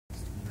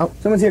Oh,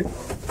 someone's here.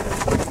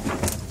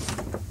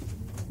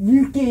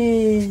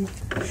 Yuki!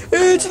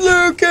 It's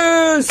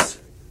Lucas!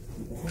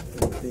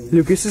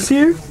 Lucas is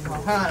here?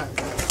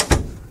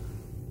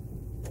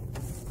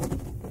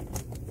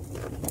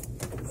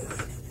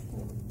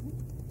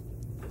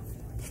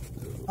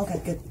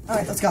 Okay, good.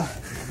 Alright, let's go.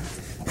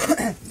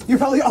 You're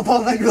probably up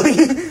all night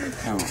really.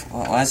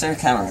 Why is there a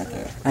camera right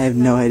there? I have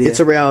no idea. It's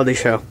a reality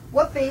show.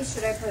 What base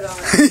should I put on?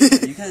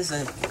 You guys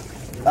have...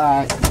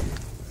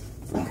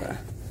 Okay.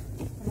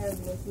 I have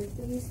liquid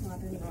base,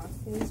 modern rock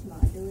base,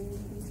 modular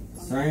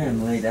base. Sorry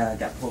I'm late. I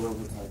got pulled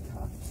over by a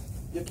cop.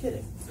 You're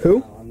kidding. Who?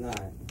 No, I'm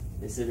not.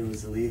 They said it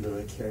was illegal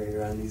to carry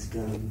around these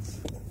guns.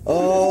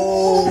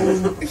 Oh!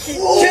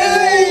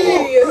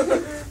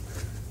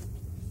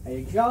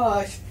 Hey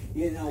Josh,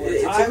 you know what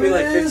It time took me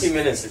like it is? 15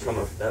 minutes to come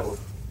up with that one.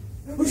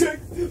 Shake,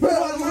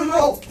 rattle and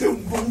roll,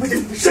 doom, boom,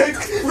 boom, shake,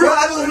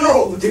 rattle and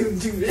roll, doom,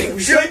 doom, doom,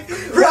 shake,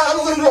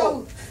 rattle and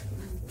roll,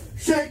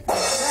 shake,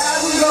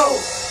 rattle and roll,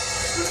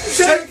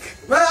 shake,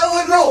 rattle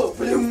and roll,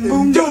 boom,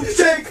 boom, boom,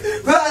 shake,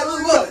 rattle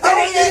and roll,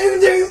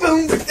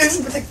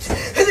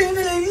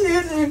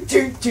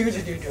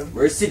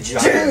 Where's the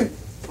giant?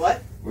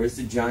 What? Where's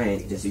the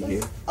giant? Does he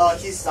hear? Oh,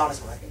 he's on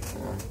his way.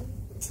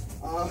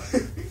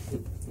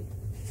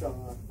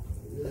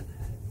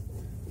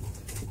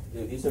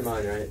 Dude, these are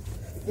mine, right?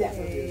 Yeah.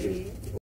 Okay.